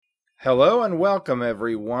Hello and welcome,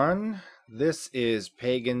 everyone. This is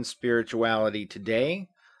Pagan Spirituality Today.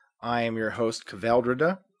 I am your host,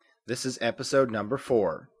 Kveldrida. This is episode number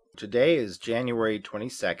 4. Today is January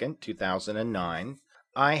 22nd, 2009.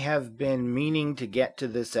 I have been meaning to get to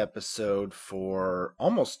this episode for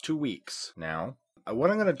almost 2 weeks now. What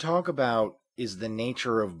I'm going to talk about is the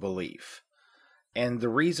nature of belief. And the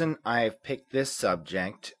reason I've picked this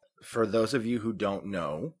subject, for those of you who don't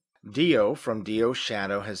know, Dio from Dio's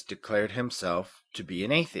Shadow has declared himself to be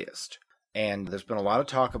an atheist. And there's been a lot of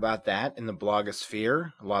talk about that in the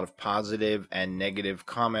blogosphere, a lot of positive and negative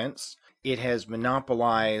comments. It has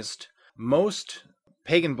monopolized most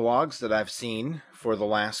pagan blogs that I've seen for the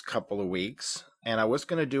last couple of weeks. And I was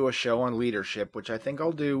going to do a show on leadership, which I think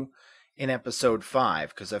I'll do in episode 5,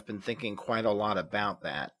 because I've been thinking quite a lot about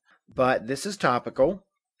that. But this is topical.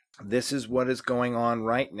 This is what is going on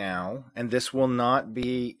right now, and this will not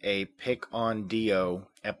be a pick on Dio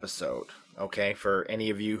episode, okay, for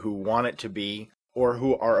any of you who want it to be or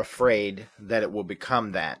who are afraid that it will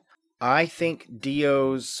become that. I think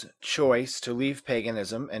Dio's choice to leave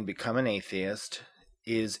paganism and become an atheist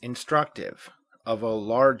is instructive of a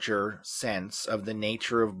larger sense of the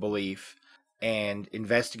nature of belief and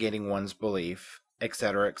investigating one's belief,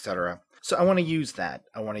 etc., etc. So I want to use that.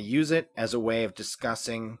 I want to use it as a way of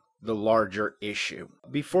discussing the larger issue.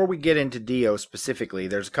 Before we get into Dio specifically,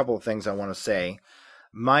 there's a couple of things I want to say.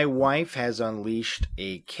 My wife has unleashed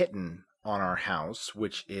a kitten on our house,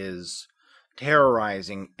 which is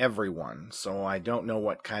terrorizing everyone. So I don't know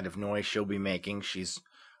what kind of noise she'll be making. She's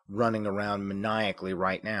running around maniacally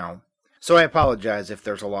right now. So I apologize if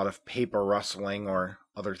there's a lot of paper rustling or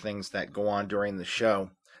other things that go on during the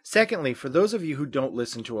show. Secondly, for those of you who don't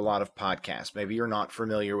listen to a lot of podcasts, maybe you're not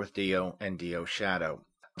familiar with Dio and Dio's Shadow.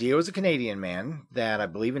 Dio is a Canadian man that I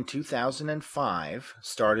believe in 2005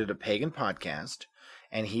 started a pagan podcast,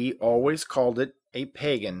 and he always called it a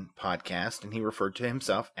pagan podcast, and he referred to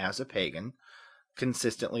himself as a pagan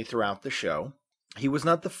consistently throughout the show. He was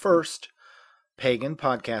not the first pagan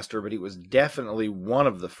podcaster, but he was definitely one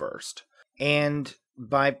of the first. And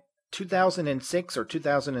by 2006 or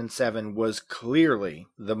 2007 was clearly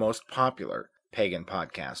the most popular pagan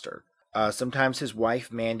podcaster. Sometimes his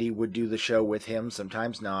wife Mandy would do the show with him,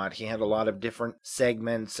 sometimes not. He had a lot of different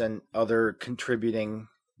segments and other contributing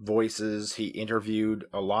voices. He interviewed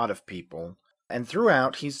a lot of people. And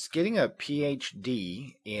throughout, he's getting a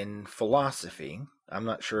PhD in philosophy. I'm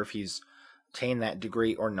not sure if he's attained that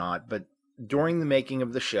degree or not, but during the making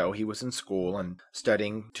of the show, he was in school and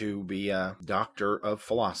studying to be a doctor of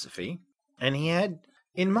philosophy. And he had,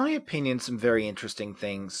 in my opinion, some very interesting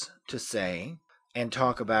things to say and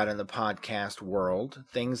talk about in the podcast world,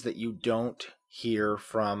 things that you don't hear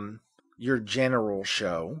from your general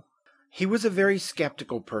show. He was a very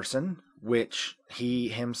skeptical person, which he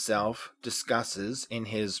himself discusses in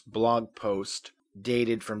his blog post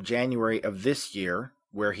dated from January of this year,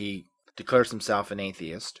 where he declares himself an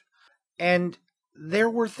atheist. And there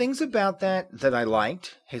were things about that I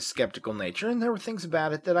liked, his skeptical nature, and there were things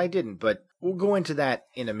about it that I didn't, but we'll go into that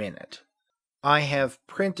in a minute. I have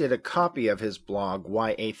printed a copy of his blog,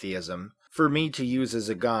 Why Atheism, for me to use as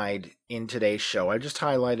a guide in today's show. I just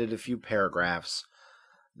highlighted a few paragraphs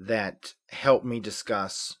that help me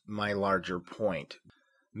discuss my larger point.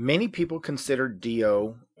 Many people consider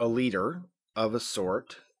Dio a leader of a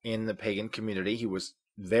sort in the pagan community. He was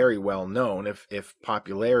very well known. If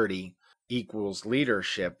popularity equals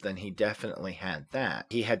leadership, then he definitely had that.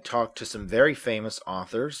 He had talked to some very famous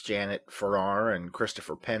authors, Janet Farrar and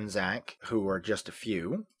Christopher Penczak, who are just a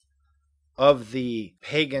few. Of the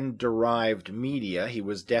pagan-derived media, he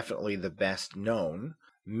was definitely the best known.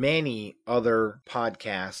 Many other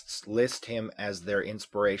podcasts list him as their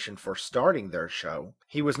inspiration for starting their show.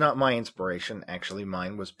 He was not my inspiration. Actually,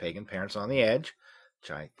 mine was Pagan Parents on the Edge, which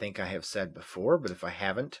I think I have said before, but if I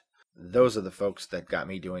haven't, those are the folks that got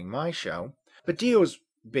me doing my show. But Dio's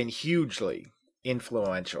been hugely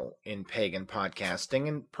influential in pagan podcasting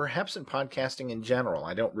and perhaps in podcasting in general.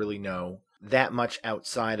 I don't really know that much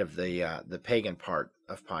outside of the pagan part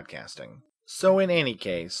of podcasting. So in any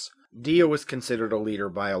case, Dio was considered a leader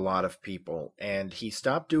by a lot of people, and he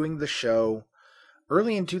stopped doing the show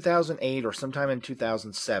early in 2008 or sometime in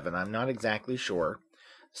 2007. I'm not exactly sure,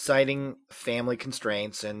 citing family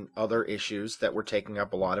constraints and other issues that were taking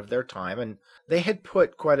up a lot of their time. And they had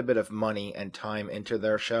put quite a bit of money and time into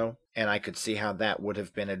their show, and I could see how that would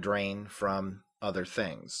have been a drain from other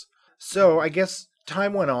things. So I guess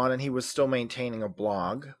time went on, and he was still maintaining a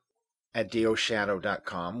blog at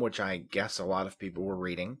dioshadow.com, which I guess a lot of people were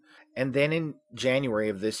reading. And then in January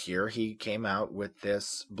of this year, he came out with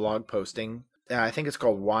this blog posting. I think it's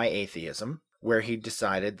called Why Atheism. where he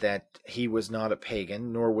decided that he was not a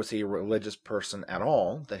pagan, nor was he a religious person at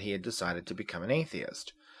all, that he had decided to become an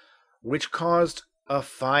atheist, which caused a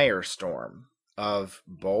firestorm of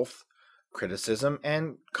both criticism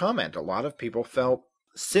and comment. A lot of people felt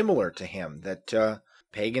similar to him, that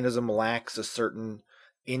paganism lacks a certain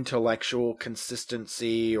intellectual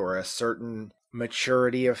consistency or a certain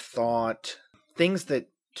maturity of thought, things that,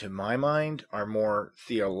 to my mind, are more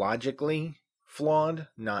theologically flawed,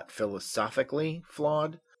 not philosophically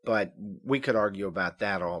flawed, but we could argue about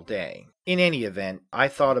that all day. In any event, I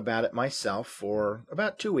thought about it myself for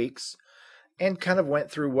about 2 weeks and kind of went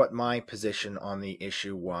through what my position on the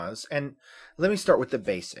issue was. And let me start with the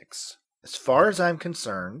basics. As far as I'm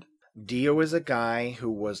concerned, Dio is a guy who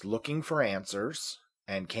was looking for answers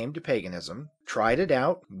and came to paganism, tried it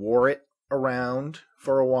out, wore it around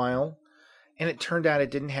for a while, and it turned out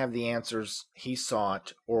it didn't have the answers he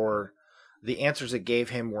sought, or the answers it gave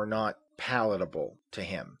him were not palatable to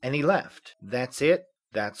him. And he left. That's it.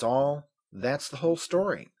 That's all. That's the whole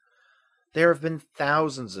story. There have been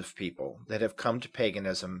thousands of people that have come to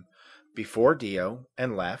paganism before Dio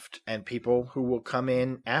and left, and people who will come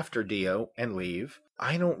in after Dio and leave.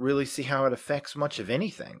 I don't really see how it affects much of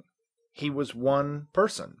anything. He was one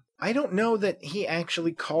person. I don't know that he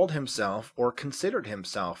actually called himself or considered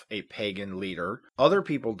himself a pagan leader. Other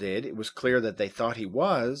people did. It was clear that they thought he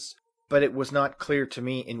was, but it was not clear to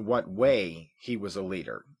me in what way he was a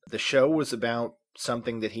leader. The show was about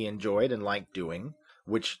something that he enjoyed and liked doing,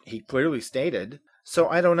 which he clearly stated. So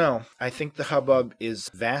I don't know. I think the hubbub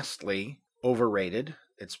is vastly overrated.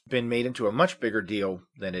 It's been made into a much bigger deal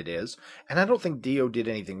than it is, and I don't think Dio did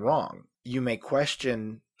anything wrong. You may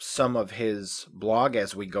question some of his blog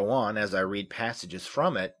as we go on, as I read passages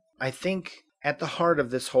from it. I think at the heart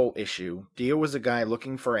of this whole issue, Dio was a guy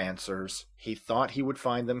looking for answers. He thought he would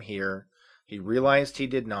find them here. He realized he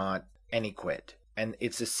did not, and he quit. And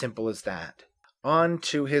it's as simple as that. On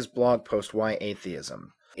to his blog post, Why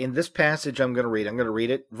Atheism. In this passage I'm going to read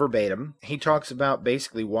it verbatim. He talks about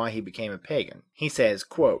basically why he became a pagan. He says,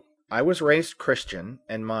 quote, I was raised Christian,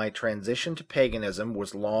 and my transition to paganism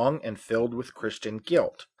was long and filled with Christian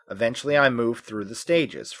guilt. Eventually I moved through the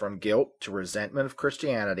stages, from guilt to resentment of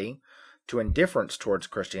Christianity, to indifference towards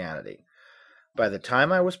Christianity. By the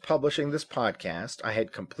time I was publishing this podcast, I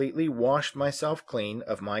had completely washed myself clean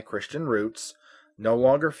of my Christian roots, no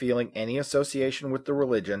longer feeling any association with the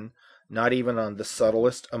religion, not even on the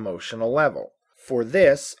subtlest emotional level. For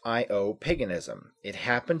this, I owe paganism. It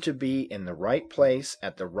happened to be in the right place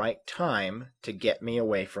at the right time to get me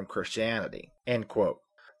away from Christianity. End quote.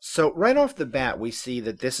 So right off the bat, we see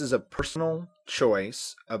that this is a personal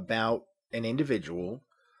choice about an individual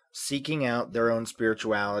seeking out their own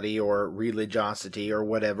spirituality or religiosity or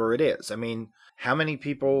whatever it is. I mean, how many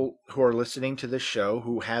people who are listening to this show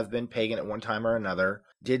who have been pagan at one time or another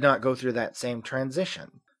did not go through that same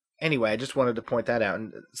transition? Anyway, I just wanted to point that out.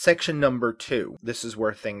 In section number 2, this is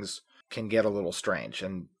where things can get a little strange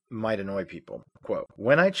and might annoy people. Quote,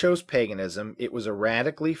 when I chose paganism, it was a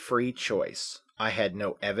radically free choice. I had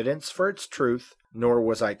no evidence for its truth, nor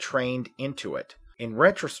was I trained into it. In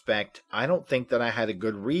retrospect, I don't think that I had a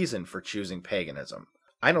good reason for choosing paganism.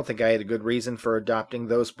 I don't think I had a good reason for adopting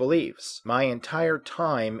those beliefs. My entire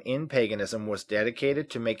time in paganism was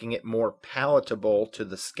dedicated to making it more palatable to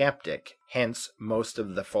the skeptic, hence most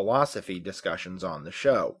of the philosophy discussions on the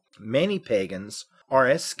show. Many pagans are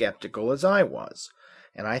as skeptical as I was,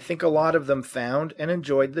 and I think a lot of them found and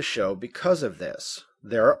enjoyed the show because of this.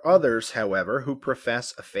 There are others, however, who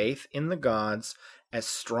profess a faith in the gods as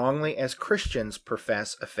strongly as Christians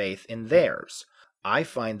profess a faith in theirs. I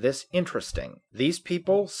find this interesting. These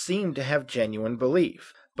people seem to have genuine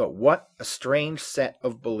belief, but what a strange set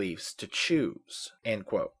of beliefs to choose. End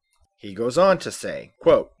quote. He goes on to say,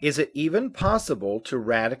 quote, is it even possible to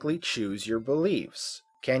radically choose your beliefs?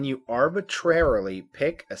 Can you arbitrarily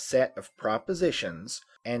pick a set of propositions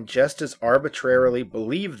and just as arbitrarily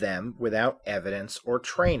believe them without evidence or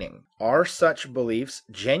training? Are such beliefs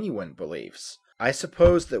genuine beliefs? I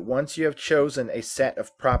suppose that once you have chosen a set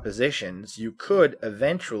of propositions, you could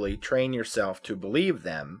eventually train yourself to believe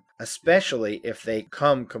them, especially if they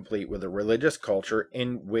come complete with a religious culture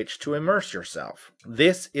in which to immerse yourself.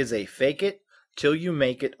 This is a fake it till you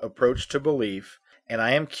make it approach to belief, and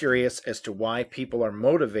I am curious as to why people are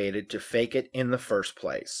motivated to fake it in the first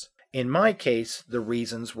place. In my case, the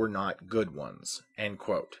reasons were not good ones. End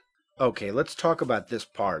quote. Okay, let's talk about this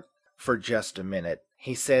part for just a minute.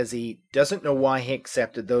 He says he doesn't know why he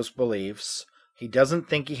accepted those beliefs. He doesn't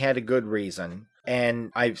think he had a good reason.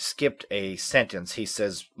 And I've skipped a sentence. He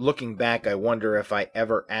says, looking back, I wonder if I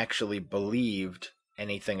ever actually believed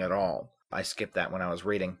anything at all. I skipped that when I was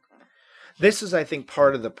reading. This is, I think,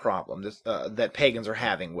 part of the problem that pagans are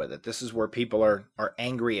having with it. This is where people are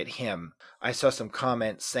angry at him. I saw some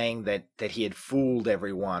comments saying that he had fooled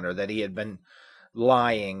everyone, or that he had been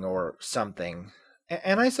lying or something.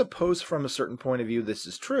 And I suppose from a certain point of view this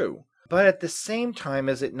is true. But at the same time,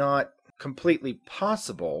 is it not completely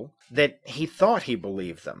possible that he thought he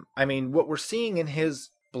believed them? I mean, what we're seeing in his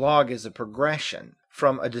blog is a progression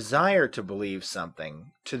from a desire to believe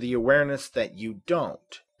something to the awareness that you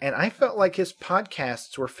don't. And I felt like his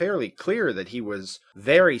podcasts were fairly clear that he was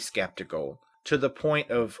very skeptical, to the point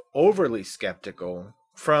of overly skeptical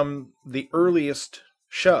from the earliest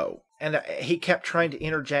show. And he kept trying to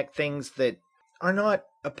interject things that are not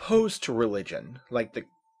opposed to religion, like the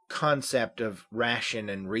concept of ration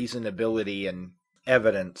and reasonability and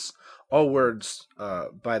evidence. All words,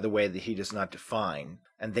 by the way, that he does not define,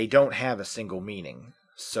 and they don't have a single meaning.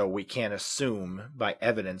 So we can't assume by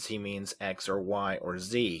evidence he means X or Y or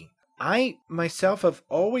Z. I myself have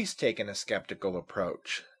always taken a skeptical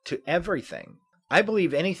approach to everything. I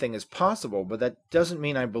believe anything is possible, but that doesn't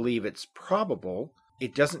mean I believe it's probable.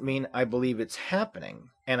 It doesn't mean I believe it's happening.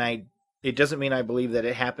 And it doesn't mean I believe that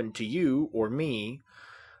it happened to you or me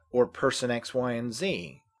or person X, Y, and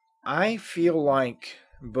Z. I feel like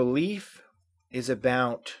belief is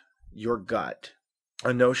about your gut,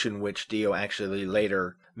 a notion which Dio actually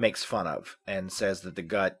later makes fun of and says that the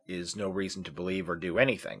gut is no reason to believe or do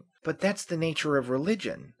anything. But that's the nature of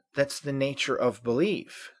religion. That's the nature of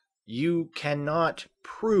belief. You cannot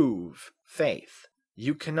prove faith.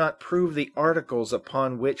 You cannot prove the articles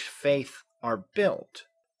upon which faith are built.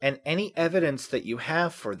 And any evidence that you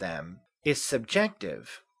have for them is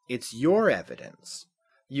subjective. It's your evidence.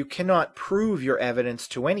 You cannot prove your evidence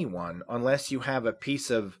to anyone unless you have a piece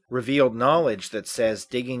of revealed knowledge that says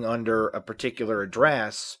digging under a particular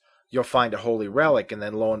address, you'll find a holy relic, and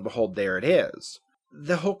then lo and behold, there it is.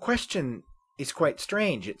 The whole question is quite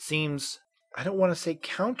strange. It seems, I don't want to say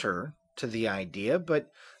counter to the idea, but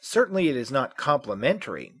certainly it is not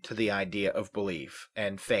complementary to the idea of belief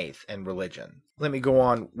and faith and religion. Let me go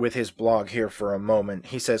on with his blog here for a moment.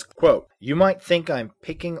 He says, quote, "You might think I'm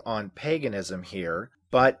picking on paganism here,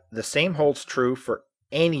 but the same holds true for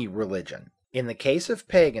any religion. In the case of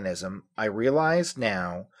paganism, I realize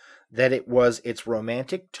now that it was its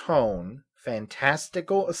romantic tone,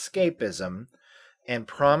 fantastical escapism, and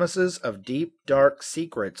promises of deep, dark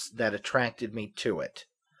secrets that attracted me to it.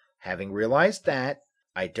 Having realized that,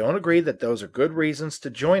 I don't agree that those are good reasons to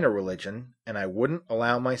join a religion, and I wouldn't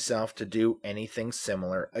allow myself to do anything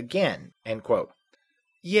similar again." End quote.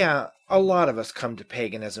 Yeah, a lot of us come to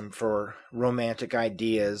paganism for romantic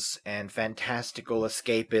ideas and fantastical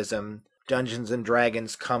escapism, Dungeons and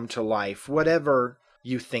Dragons come to life, whatever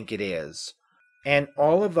you think it is. And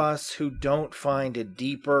all of us who don't find a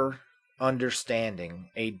deeper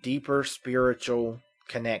understanding, a deeper spiritual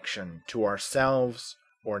connection to ourselves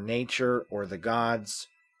or nature or the gods,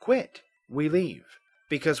 quit. We leave.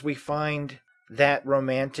 Because we find that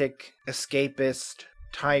romantic, escapist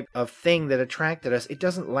type of thing that attracted us, it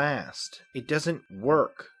doesn't last. It doesn't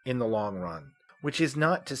work in the long run. Which is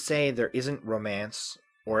not to say there isn't romance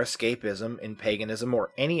or escapism in paganism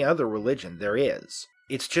or any other religion. There is.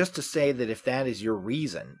 It's just to say that if that is your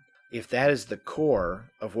reason, if that is the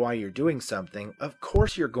core of why you're doing something, of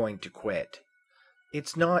course you're going to quit.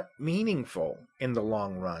 It's not meaningful in the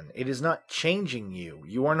long run. It is not changing you.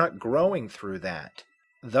 You are not growing through that.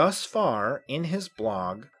 Thus far, in his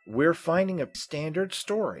blog, we're finding a standard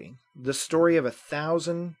story. The story of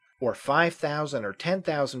 1,000 or 5,000 or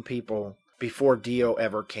 10,000 people before Dio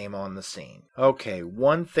ever came on the scene. Okay,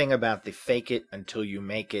 one thing about the fake it until you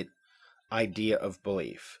make it idea of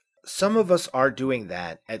belief. Some of us are doing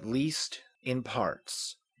that, at least in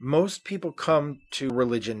parts. Most people come to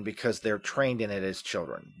religion because they're trained in it as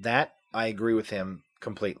children. That, I agree with him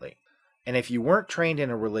completely. And if you weren't trained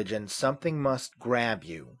in a religion, something must grab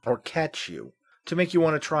you or catch you to make you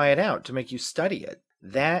want to try it out, to make you study it.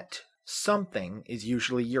 That something is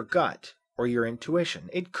usually your gut or your intuition.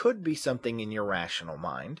 It could be something in your rational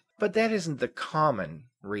mind, but that isn't the common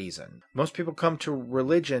reason. Most people come to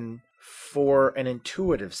religion for an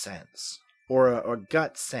intuitive sense or a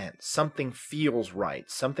gut sense. Something feels right.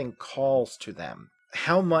 Something calls to them.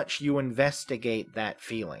 How much you investigate that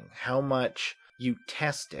feeling, how much you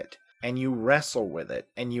test it, and you wrestle with it,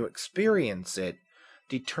 and you experience it,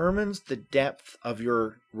 determines the depth of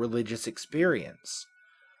your religious experience.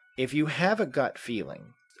 If you have a gut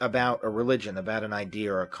feeling about a religion, about an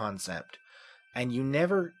idea or a concept, and you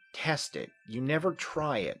never test it, you never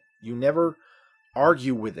try it, you never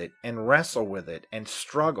argue with it and wrestle with it and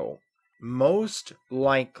struggle, most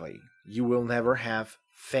likely you will never have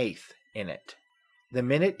faith in it. The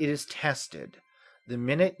minute it is tested, the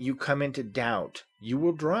minute you come into doubt, you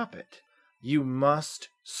will drop it. You must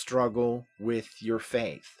struggle with your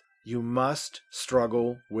faith. You must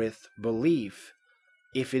struggle with belief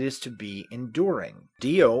if it is to be enduring.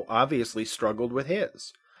 Dio obviously struggled with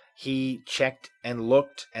his. He checked and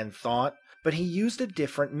looked and thought, but he used a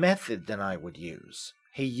different method than I would use.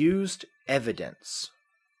 He used evidence,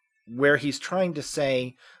 where he's trying to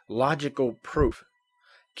say logical proof.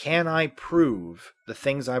 Can I prove the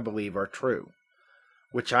things I believe are true?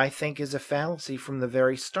 Which I think is a fallacy from the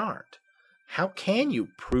very start. How can you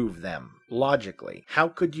prove them logically? How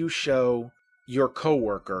could you show your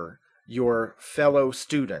coworker, your fellow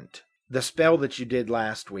student, the spell that you did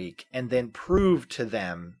last week, and then prove to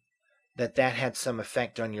them that that had some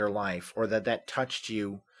effect on your life, or that touched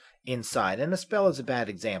you inside? And a spell is a bad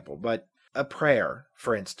example, but a prayer,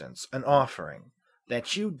 for instance, an offering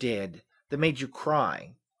that you did that made you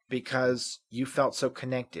cry because you felt so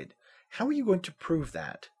connected. How are you going to prove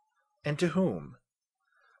that? And to whom?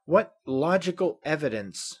 What logical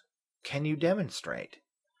evidence can you demonstrate?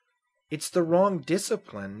 It's the wrong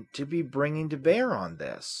discipline to be bringing to bear on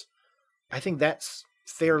this. I think that's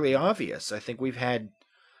fairly obvious. I think we've had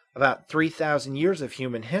about 3,000 years of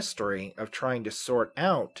human history of trying to sort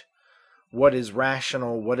out what is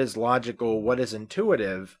rational, what is logical, what is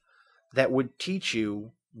intuitive, that would teach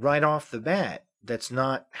you right off the bat. That's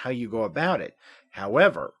not how you go about it.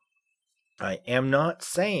 However, I am not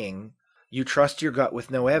saying you trust your gut with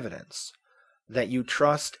no evidence, that you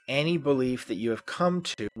trust any belief that you have come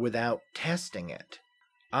to without testing it.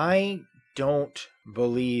 I don't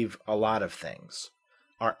believe a lot of things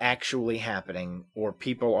are actually happening or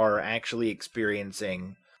people are actually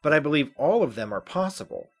experiencing, but I believe all of them are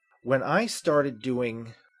possible. When I started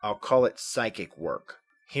doing, I'll call it psychic work,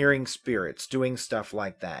 hearing spirits, doing stuff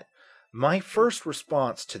like that, my first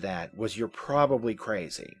response to that was, you're probably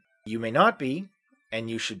crazy. You may not be, and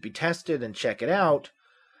you should be tested and check it out,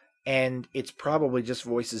 and it's probably just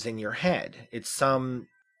voices in your head. It's some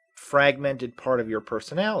fragmented part of your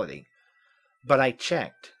personality. But I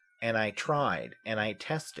checked, and I tried, and I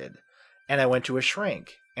tested, and I went to a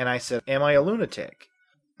shrink, and I said, am I a lunatic?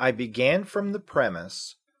 I began from the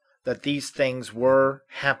premise that these things were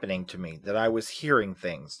happening to me, that I was hearing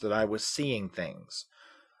things, that I was seeing things.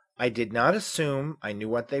 I did not assume I knew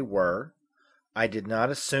what they were. I did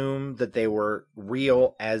not assume that they were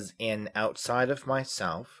real as in outside of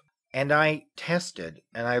myself. And I tested,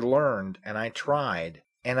 and I learned, and I tried,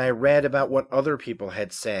 and I read about what other people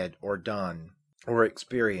had said or done or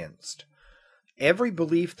experienced. Every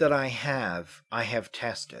belief that I have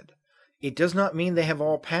tested. It does not mean they have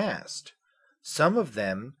all passed. Some of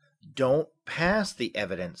them don't pass the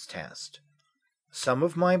evidence test. Some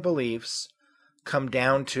of my beliefs come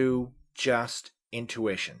down to just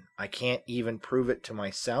intuition. I can't even prove it to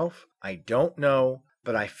myself. I don't know,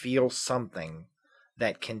 but I feel something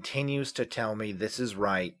that continues to tell me this is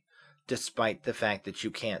right, despite the fact that you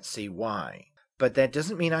can't see why. But that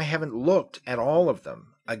doesn't mean I haven't looked at all of them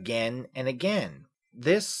again and again.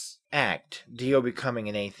 This act, Dio becoming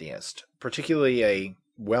an atheist, particularly a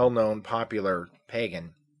well-known popular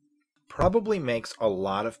pagan, probably makes a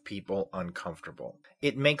lot of people uncomfortable.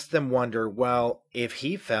 It makes them wonder, well, if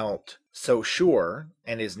he felt so sure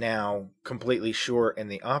and is now completely sure in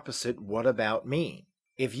the opposite, what about me?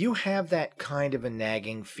 If you have that kind of a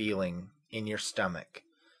nagging feeling in your stomach,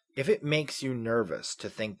 if it makes you nervous to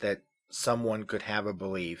think that someone could have a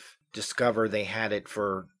belief, discover they had it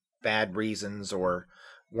for bad reasons or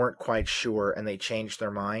weren't quite sure and they changed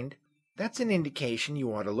their mind, that's an indication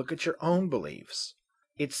you ought to look at your own beliefs.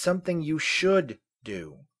 It's something you should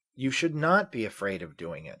do. You should not be afraid of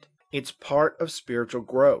doing it. It's part of spiritual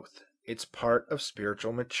growth. It's part of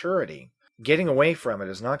spiritual maturity. Getting away from it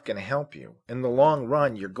is not going to help you. In the long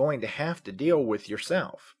run, you're going to have to deal with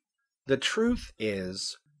yourself. The truth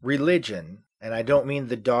is, religion, and I don't mean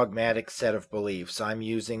the dogmatic set of beliefs. I'm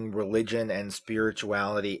using religion and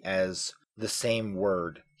spirituality as the same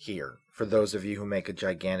word here, for those of you who make a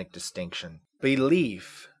gigantic distinction.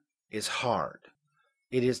 Belief is hard.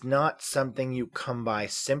 It is not something you come by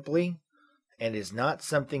simply, and is not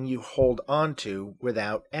something you hold on to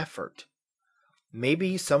without effort.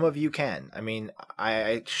 Maybe some of you can. I mean,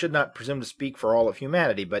 I should not presume to speak for all of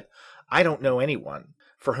humanity, but I don't know anyone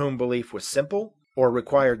for whom belief was simple or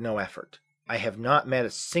required no effort. I have not met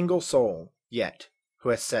a single soul yet who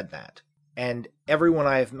has said that. And everyone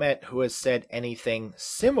I have met who has said anything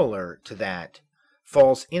similar to that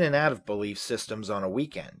falls in and out of belief systems on a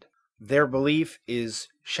weekend. Their belief is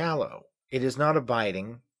shallow. It is not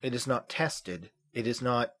abiding. It is not tested. It is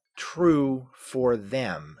not true for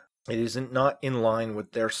them. It isn't not in line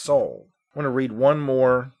with their soul. I want to read one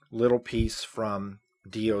more little piece from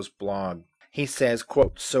Dio's blog. He says,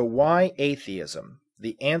 quote, "So why atheism?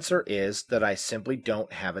 The answer is that I simply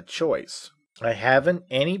don't have a choice. I haven't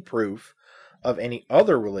any proof of any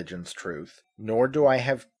other religion's truth, nor do I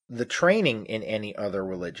have the training in any other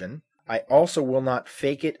religion. I also will not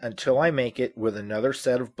fake it until I make it with another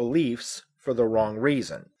set of beliefs for the wrong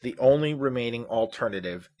reason. The only remaining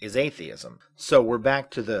alternative is atheism." So we're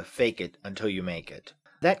back to the fake it until you make it.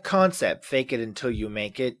 That concept, fake it until you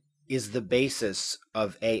make it, is the basis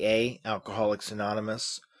of AA, Alcoholics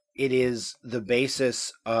Anonymous. It is the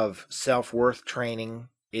basis of self-worth training.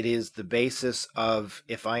 It is the basis of,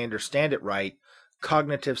 if I understand it right,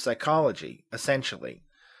 cognitive psychology, essentially.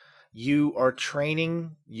 You are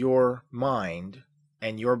training your mind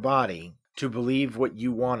and your body to believe what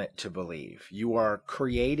you want it to believe. You are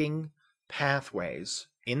creating pathways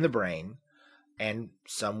in the brain, and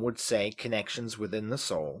some would say connections within the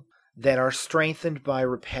soul, that are strengthened by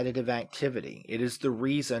repetitive activity. It is the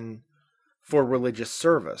reason for religious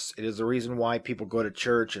service. It is the reason why people go to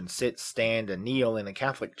church and sit, stand, and kneel in a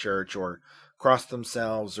Catholic church, or cross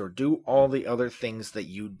themselves, or do all the other things that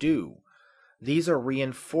you do. These are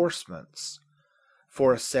reinforcements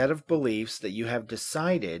for a set of beliefs that you have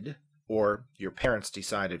decided, or your parents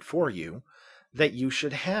decided for you, that you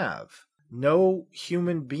should have. No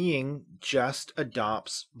human being just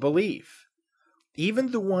adopts belief.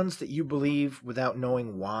 Even the ones that you believe without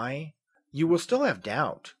knowing why, you will still have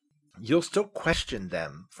doubt. You'll still question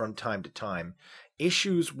them from time to time.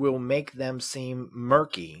 Issues will make them seem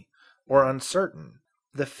murky or uncertain.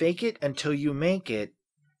 The fake it until you make it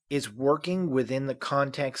is working within the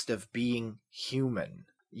context of being human.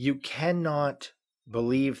 You cannot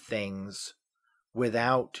believe things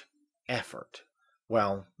without effort.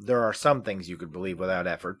 Well, there are some things you could believe without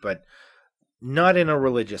effort, but not in a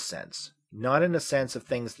religious sense. Not in a sense of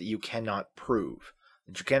things that you cannot prove,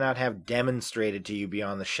 that you cannot have demonstrated to you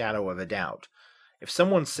beyond the shadow of a doubt. If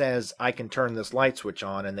someone says, I can turn this light switch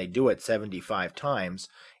on, and they do it 75 times,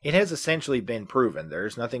 it has essentially been proven.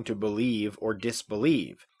 There's nothing to believe or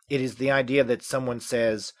disbelieve. It is the idea that someone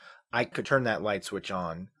says, I could turn that light switch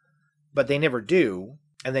on, but they never do,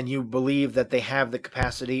 and then you believe that they have the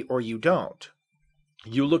capacity or you don't.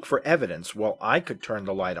 You look for evidence. Well, I could turn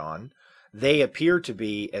the light on. They appear to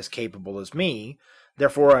be as capable as me,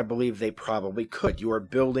 therefore I believe they probably could. You are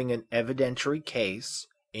building an evidentiary case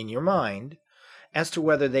in your mind as to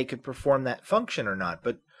whether they could perform that function or not.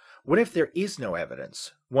 But what if there is no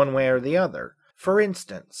evidence, one way or the other? For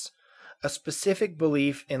instance, a specific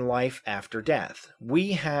belief in life after death.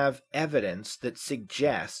 We have evidence that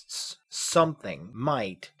suggests something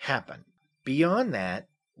might happen. Beyond that,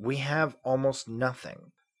 we have almost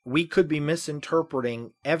nothing. We could be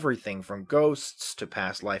misinterpreting everything from ghosts to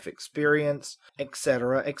past life experience,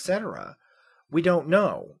 etc., etc. We don't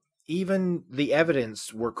know. Even the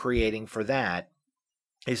evidence we're creating for that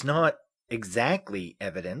is not exactly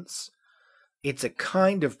evidence. It's a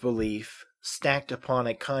kind of belief stacked upon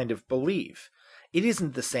a kind of belief. It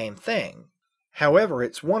isn't the same thing. However,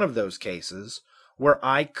 it's one of those cases where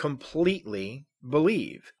I completely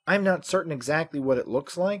believe. I'm not certain exactly what it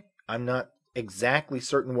looks like. I'm not exactly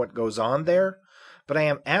certain what goes on there, but I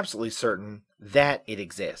am absolutely certain that it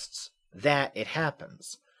exists, that it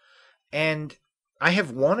happens. And I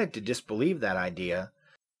have wanted to disbelieve that idea.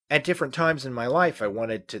 At different times in my life, I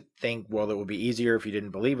wanted to think, well, it would be easier if you didn't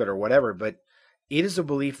believe it or whatever, but it is a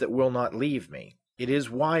belief that will not leave me. It is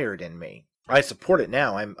wired in me. I support it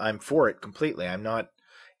now. I'm for it completely. I'm not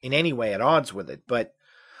in any way at odds with it, but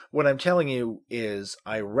what I'm telling you is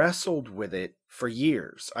I wrestled with it for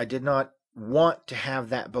years. I did not want to have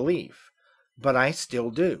that belief, but I still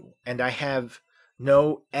do, and I have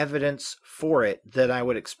no evidence for it that I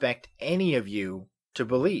would expect any of you to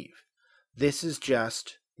believe. This is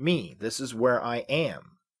just me. This is where I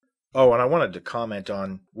am. Oh, and I wanted to comment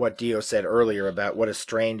on what Dio said earlier about what a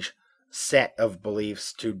strange set of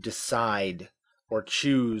beliefs to decide or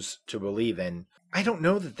choose to believe in. I don't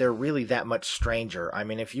know that they're really that much stranger. I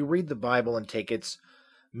mean, if you read the Bible and take its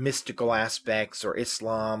mystical aspects, or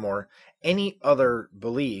Islam, or any other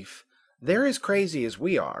belief, they're as crazy as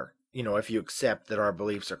we are. You know, if you accept that our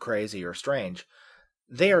beliefs are crazy or strange,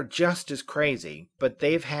 they are just as crazy, but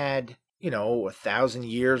they've had, 1,000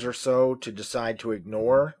 years or so to decide to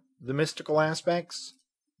ignore the mystical aspects,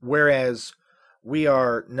 whereas we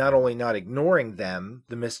are not only not ignoring them,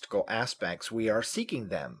 the mystical aspects, we are seeking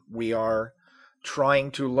them. We are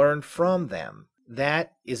trying to learn from them.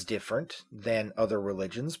 That is different than other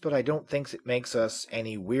religions, but I don't think it makes us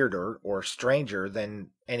any weirder or stranger than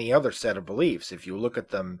any other set of beliefs if you look at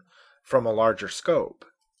them from a larger scope.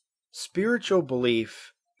 Spiritual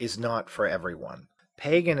belief is not for everyone.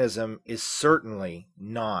 Paganism is certainly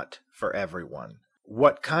not for everyone.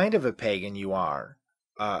 What kind of a pagan you are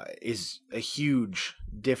is a huge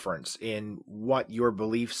difference in what your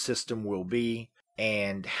belief system will be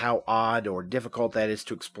and how odd or difficult that is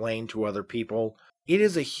to explain to other people. It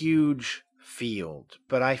is a huge field,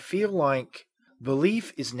 but I feel like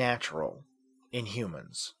belief is natural in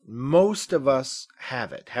humans. Most of us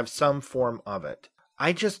have it, have some form of it.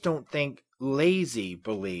 I just don't think lazy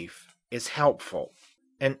belief is helpful.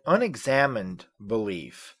 An unexamined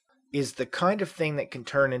belief is the kind of thing that can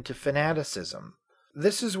turn into fanaticism.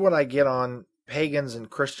 This is what I get on pagans and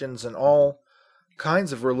Christians and all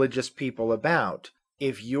kinds of religious people about.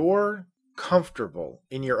 If you're comfortable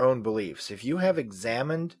in your own beliefs, if you have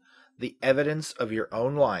examined the evidence of your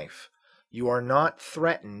own life, you are not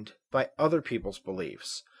threatened by other people's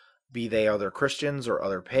beliefs, be they other Christians or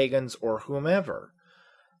other pagans or whomever.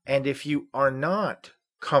 And if you are not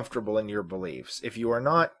comfortable in your beliefs, if you are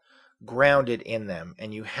not grounded in them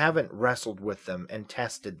and you haven't wrestled with them and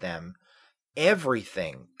tested them,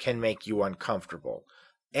 everything can make you uncomfortable.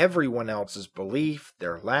 Everyone else's belief,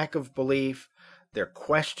 their lack of belief, their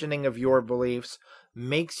questioning of your beliefs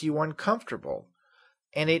makes you uncomfortable.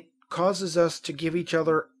 And it causes us to give each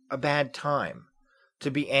other a bad time,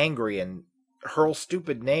 to be angry and hurl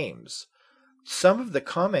stupid names. Some of the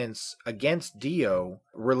comments against Dio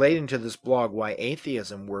relating to this blog, Why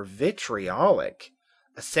Atheism, were vitriolic.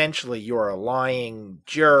 Essentially, you're a lying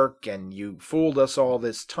jerk and you fooled us all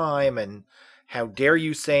this time, and how dare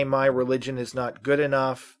you say my religion is not good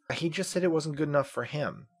enough? He just said it wasn't good enough for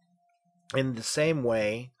him. In the same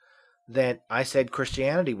way that I said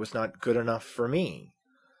Christianity was not good enough for me.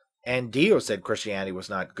 And Dio said Christianity was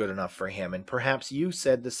not good enough for him, and perhaps you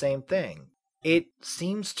said the same thing. It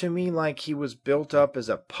seems to me like he was built up as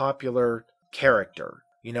a popular character.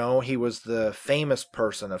 You know, he was the famous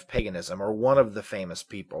person of paganism, or one of the famous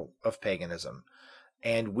people of paganism.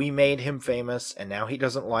 And we made him famous, and now he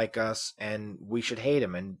doesn't like us, and we should hate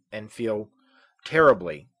him and feel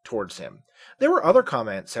terribly towards him. There were other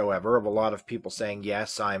comments, however, of a lot of people saying,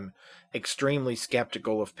 yes, I'm extremely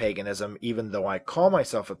skeptical of paganism, even though I call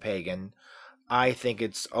myself a pagan. I think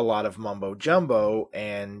it's a lot of mumbo-jumbo,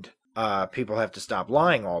 and people have to stop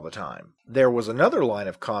lying all the time. There was another line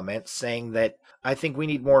of comments saying that I think we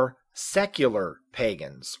need more secular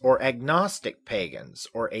pagans, or agnostic pagans,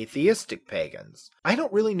 or atheistic pagans. I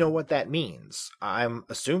don't really know what that means. I'm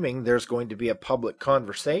assuming there's going to be a public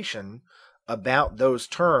conversation about those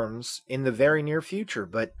terms in the very near future,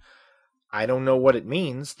 but I don't know what it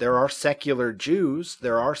means. There are secular Jews,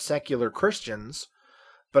 there are secular Christians,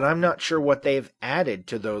 but I'm not sure what they've added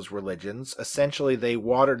to those religions. Essentially, they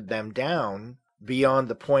watered them down beyond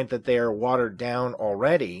the point that they are watered down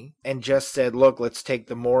already, and just said, look, let's take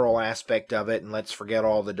the moral aspect of it and let's forget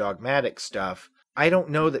all the dogmatic stuff. I don't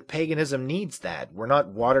know that paganism needs that. We're not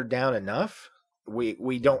watered down enough.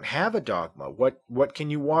 We don't have a dogma. What can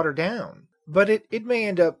you water down? But it may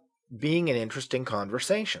end up being an interesting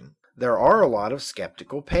conversation. There are a lot of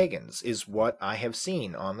skeptical pagans, is what I have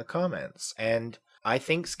seen on the comments, and I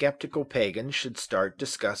think skeptical pagans should start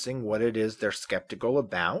discussing what it is they're skeptical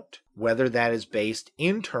about, whether that is based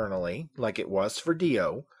internally, like it was for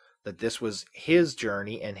Dio, that this was his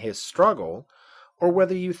journey and his struggle, or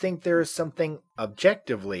whether you think there is something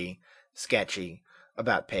objectively sketchy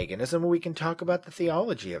about paganism. We can talk about the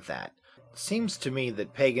theology of that. It seems to me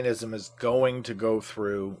that paganism is going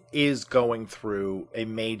through a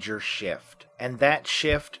major shift. And that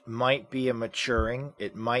shift might be a maturing,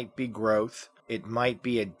 it might be growth, it might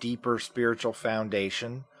be a deeper spiritual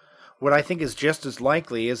foundation. What I think is just as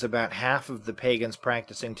likely is about half of the pagans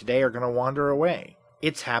practicing today are going to wander away.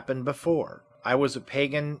 It's happened before. I was a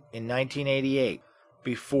pagan in 1988,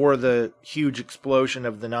 before the huge explosion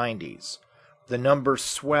of the 90s. The numbers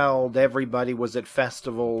swelled, everybody was at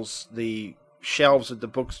festivals, the shelves at the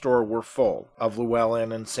bookstore were full of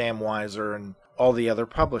Llewellyn and Sam Weiser and all the other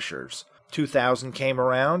publishers. 2000 came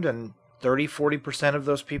around and 30-40% of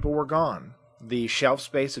those people were gone. The shelf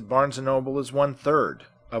space at Barnes & Noble is 1/3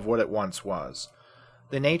 of what it once was.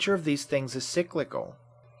 The nature of these things is cyclical.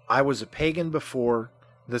 I was a pagan before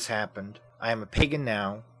this happened. I am a pagan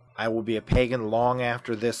now. I will be a pagan long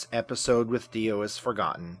after this episode with Dio is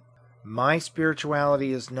forgotten. My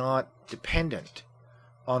spirituality is not dependent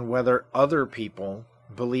on whether other people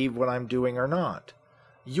believe what I'm doing or not.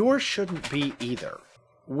 Yours shouldn't be either.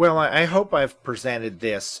 Well, I hope I've presented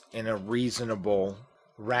this in a reasonable,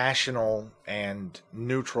 rational, and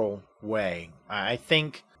neutral way. I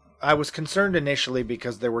think I was concerned initially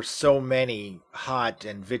because there were so many hot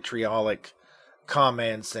and vitriolic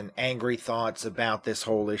comments and angry thoughts about this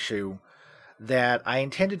whole issue that I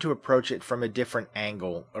intended to approach it from a different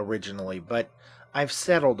angle originally, but I've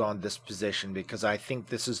settled on this position because I think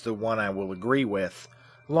this is the one I will agree with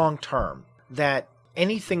long term. That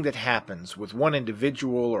anything that happens with one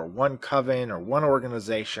individual or one coven or one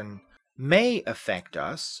organization may affect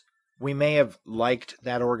us. We may have liked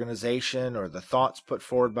that organization or the thoughts put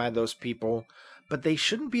forward by those people, but they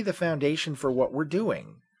shouldn't be the foundation for what we're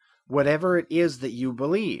doing, whatever it is that you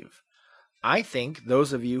believe. I think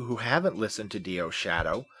those of you who haven't listened to Dio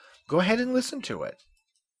Shadow, go ahead and listen to it.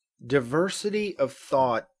 Diversity of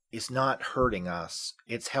thought is not hurting us,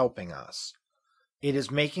 it's helping us. It is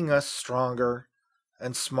making us stronger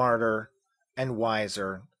and smarter and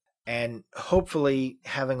wiser, and hopefully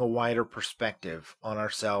having a wider perspective on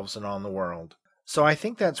ourselves and on the world. So I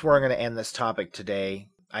think that's where I'm going to end this topic today.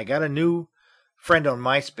 I got a new friend on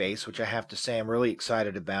MySpace, which I have to say I'm really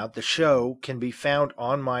excited about. The show can be found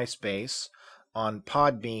on MySpace, on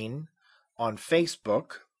Podbean, on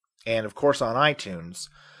Facebook, and of course on iTunes.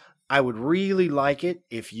 I would really like it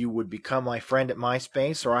if you would become my friend at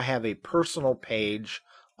MySpace, or I have a personal page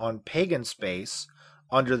on Pagan Space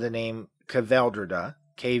under the name Kveldrida,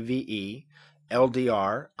 Kveldrida.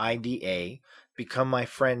 Become my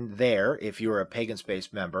friend there if you're a Pagan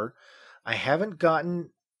Space member. I haven't gotten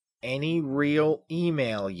any real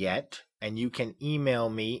email yet, and you can email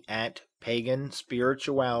me at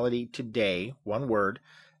paganspiritualitytoday, one word,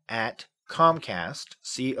 at Comcast,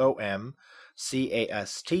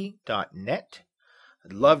 comcast.net.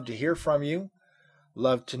 I'd love to hear from you.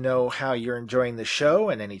 Love to know how you're enjoying the show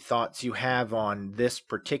and any thoughts you have on this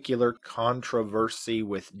particular controversy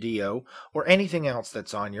with Dio or anything else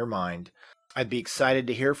that's on your mind. I'd be excited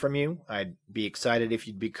to hear from you. I'd be excited if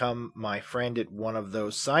you'd become my friend at one of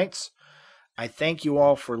those sites. I thank you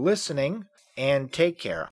all for listening, and take care.